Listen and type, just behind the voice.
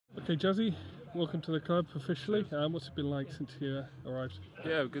Okay, Jazzi, welcome to the club officially. What's it been like since you arrived?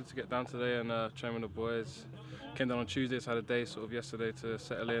 Yeah, good to get down today and train with the boys. Came down on Tuesday, so had a day sort of yesterday to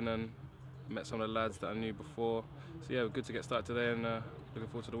settle in and met some of the lads that I knew before. So yeah, good to get started today and looking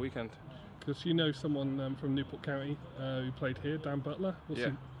forward to the weekend. Because you know someone from Newport County who played here, Dan Butler.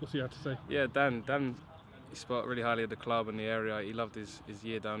 What's he had to say? Yeah, Dan, he spoke really highly of the club and the area. He loved his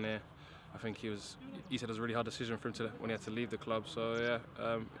year down there. I think he said it was a really hard decision for him when he had to leave the club. So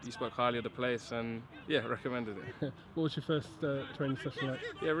yeah, he spoke highly of the place and yeah, recommended it. What was your first training session like?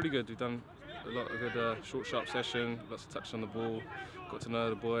 Yeah, really good. We've done a lot of good short, sharp session, lots of touch on the ball, got to know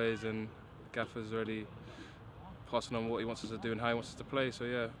the boys, and Gaffer's already passing on what he wants us to do and how he wants us to play. So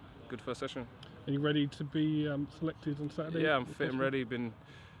yeah, good first session. Are you ready to be selected on Saturday? Yeah, I'm fit and ready. Been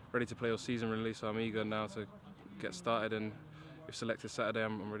ready to play all season really, so I'm eager now to get started, and if selected Saturday,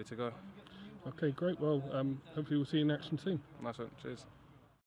 I'm ready to go. Okay, great. Well, hopefully we'll see you in action soon. Nice one. Cheers.